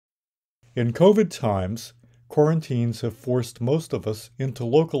In COVID times, quarantines have forced most of us into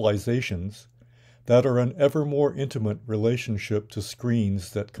localizations that are an ever more intimate relationship to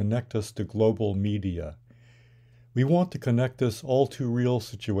screens that connect us to global media. We want to connect this all-too-real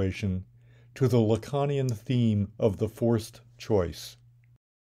situation to the Lacanian theme of the forced choice.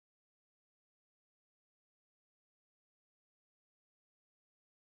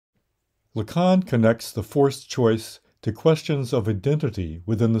 Lacan connects the forced choice to questions of identity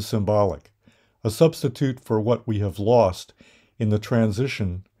within the symbolic, a substitute for what we have lost in the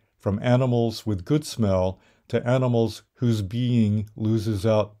transition from animals with good smell to animals whose being loses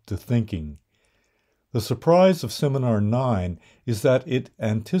out to thinking. The surprise of Seminar 9 is that it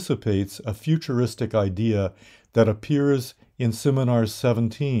anticipates a futuristic idea that appears in Seminar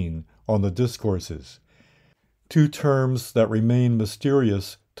 17 on the discourses, two terms that remain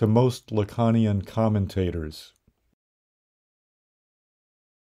mysterious to most Lacanian commentators.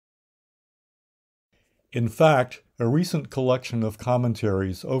 In fact, a recent collection of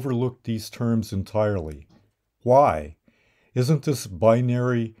commentaries overlooked these terms entirely. Why? Isn't this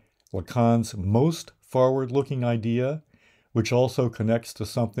binary Lacan's most forward-looking idea, which also connects to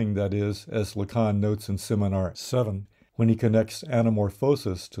something that is, as Lacan notes in Seminar 7, when he connects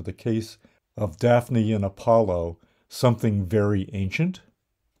anamorphosis to the case of Daphne and Apollo, something very ancient?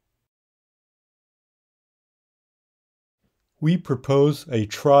 We propose a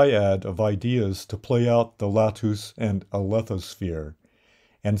triad of ideas to play out the Latus and Alethosphere,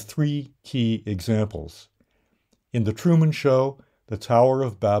 and three key examples. In The Truman Show, The Tower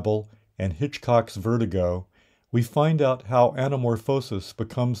of Babel, and Hitchcock's Vertigo, we find out how anamorphosis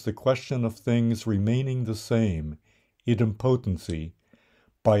becomes the question of things remaining the same, idempotency,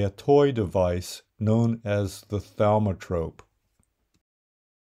 by a toy device known as the thaumatrope.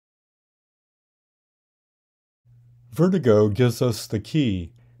 Vertigo gives us the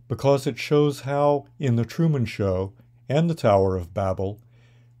key because it shows how, in The Truman Show and The Tower of Babel,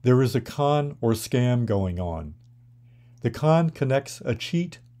 there is a con or scam going on. The con connects a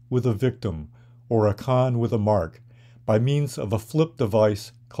cheat with a victim, or a con with a mark, by means of a flip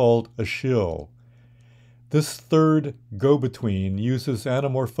device called a shill. This third go-between uses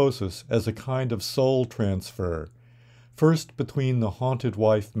anamorphosis as a kind of soul transfer, first between the haunted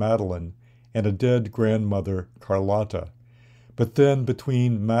wife Madeline and a dead grandmother, Carlotta, but then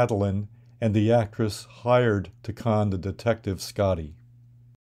between Madeline and the actress hired to con the detective Scotty.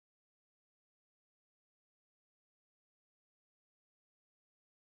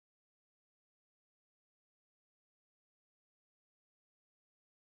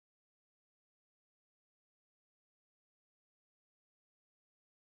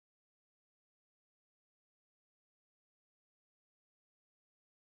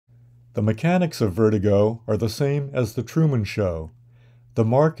 The mechanics of Vertigo are the same as The Truman Show. The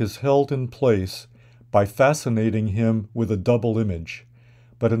mark is held in place by fascinating him with a double image,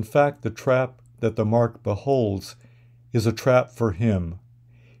 but in fact the trap that the mark beholds is a trap for him.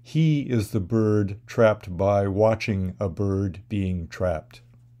 He is the bird trapped by watching a bird being trapped.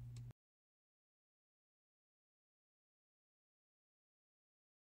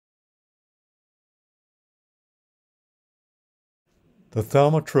 The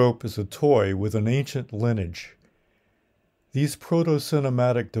thaumatrope is a toy with an ancient lineage. These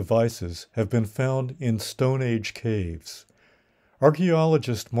proto-cinematic devices have been found in Stone Age caves.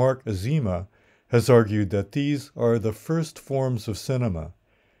 Archaeologist Mark Azima has argued that these are the first forms of cinema,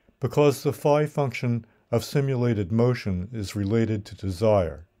 because the phi function of simulated motion is related to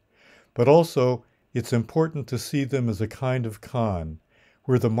desire. But also, it's important to see them as a kind of con,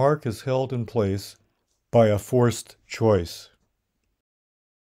 where the mark is held in place by a forced choice.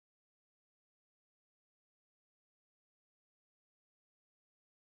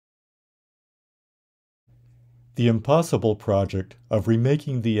 The impossible project of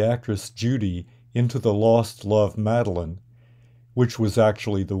remaking the actress Judy into the lost love Madeline, which was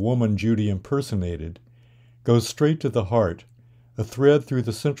actually the woman Judy impersonated, goes straight to the heart, a thread through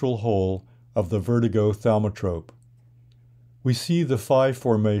the central hole of the Vertigo thaumatrope. We see the phi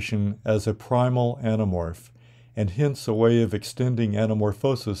formation as a primal anamorph, and hence a way of extending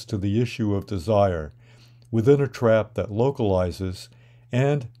anamorphosis to the issue of desire, within a trap that localizes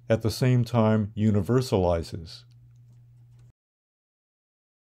and, at the same time, universalizes.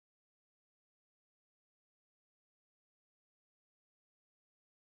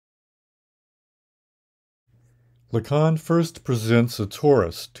 Lacan first presents a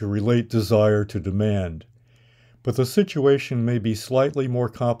torus to relate desire to demand, but the situation may be slightly more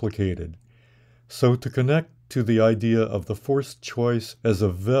complicated. So to connect to the idea of the forced choice as a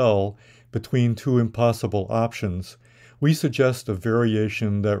vel between two impossible options, We suggest a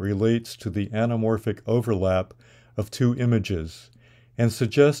variation that relates to the anamorphic overlap of two images, and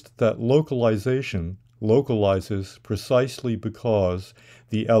suggest that localization localizes precisely because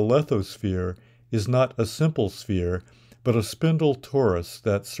the Alethosphere is not a simple sphere, but a spindle torus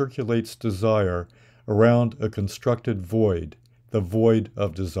that circulates desire around a constructed void, the void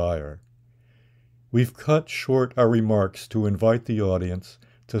of desire. We've cut short our remarks to invite the audience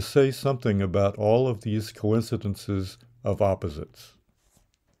to say something about all of these coincidences of opposites.